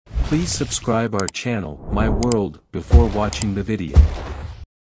Please subscribe our channel, My World, before watching the video.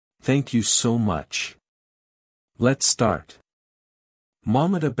 Thank you so much. Let's start.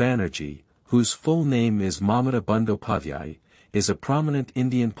 Mamata Banerjee, whose full name is Mamata Bandopadhyay, is a prominent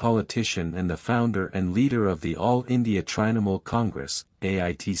Indian politician and the founder and leader of the All India Trinamool Congress,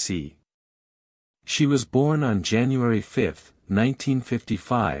 AITC. She was born on January 5,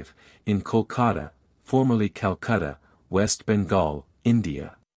 1955, in Kolkata, formerly Calcutta, West Bengal,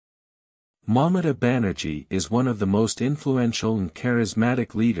 India. Mamata Banerjee is one of the most influential and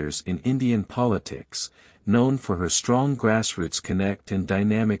charismatic leaders in Indian politics, known for her strong grassroots connect and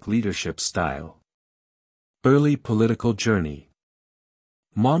dynamic leadership style. Early political journey.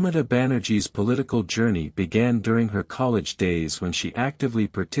 Mamata Banerjee's political journey began during her college days when she actively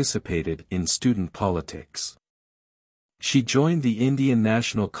participated in student politics. She joined the Indian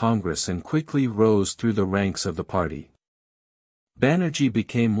National Congress and quickly rose through the ranks of the party. Banerjee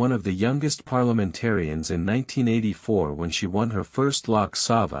became one of the youngest parliamentarians in 1984 when she won her first Lok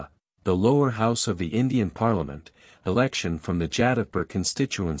Sabha, the lower house of the Indian Parliament, election from the Jadavpur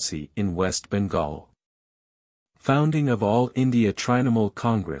constituency in West Bengal. Founding of All India Trinamool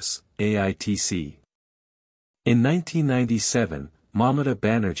Congress, AITC. In 1997, Mamata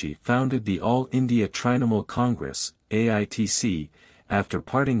Banerjee founded the All India Trinamool Congress, AITC, after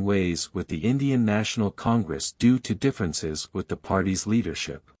parting ways with the Indian National Congress due to differences with the party's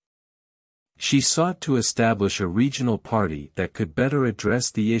leadership. She sought to establish a regional party that could better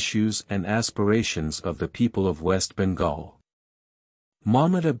address the issues and aspirations of the people of West Bengal.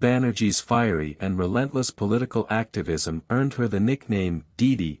 Mamata Banerjee's fiery and relentless political activism earned her the nickname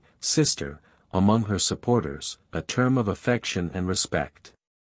Didi, Sister, among her supporters, a term of affection and respect.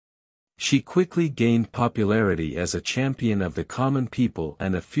 She quickly gained popularity as a champion of the common people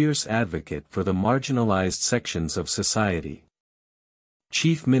and a fierce advocate for the marginalized sections of society.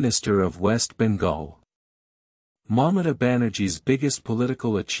 Chief Minister of West Bengal. Mamata Banerjee's biggest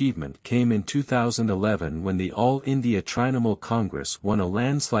political achievement came in 2011 when the All India Trinamool Congress won a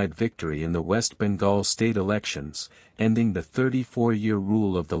landslide victory in the West Bengal state elections, ending the 34-year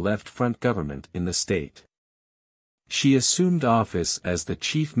rule of the Left Front government in the state. She assumed office as the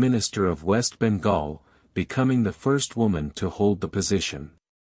Chief Minister of West Bengal, becoming the first woman to hold the position.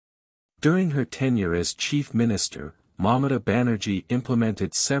 During her tenure as Chief Minister, Mamata Banerjee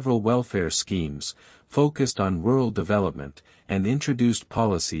implemented several welfare schemes, focused on rural development, and introduced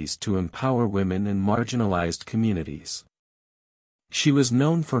policies to empower women and marginalized communities. She was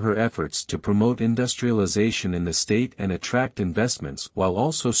known for her efforts to promote industrialization in the state and attract investments while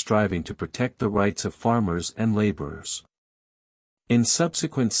also striving to protect the rights of farmers and laborers. In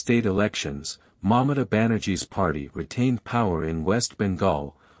subsequent state elections, Mamata Banerjee's party retained power in West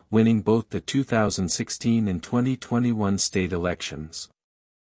Bengal, winning both the 2016 and 2021 state elections.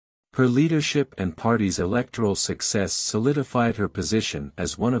 Her leadership and party's electoral success solidified her position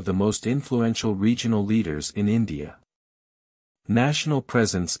as one of the most influential regional leaders in India. National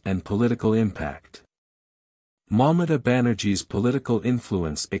presence and political impact. Mamata Banerjee's political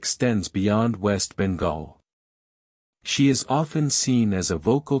influence extends beyond West Bengal. She is often seen as a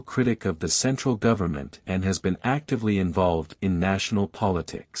vocal critic of the central government and has been actively involved in national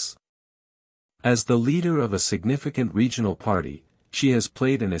politics. As the leader of a significant regional party, she has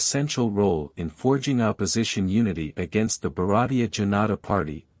played an essential role in forging opposition unity against the Bharatiya Janata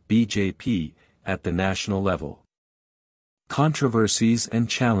Party, BJP, at the national level. Controversies and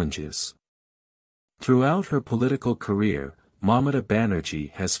challenges. Throughout her political career, Mamata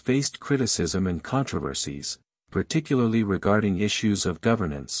Banerjee has faced criticism and controversies, particularly regarding issues of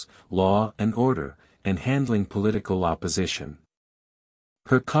governance, law and order, and handling political opposition.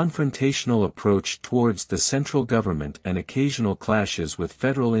 Her confrontational approach towards the central government and occasional clashes with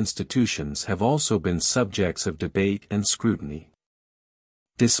federal institutions have also been subjects of debate and scrutiny.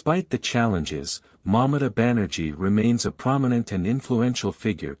 Despite the challenges, Mamata Banerjee remains a prominent and influential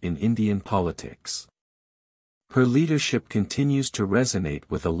figure in Indian politics. Her leadership continues to resonate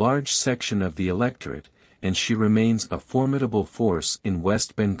with a large section of the electorate, and she remains a formidable force in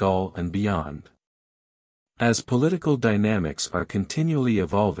West Bengal and beyond. As political dynamics are continually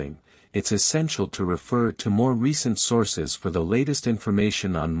evolving, it's essential to refer to more recent sources for the latest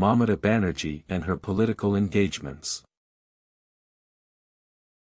information on Mamata Banerjee and her political engagements.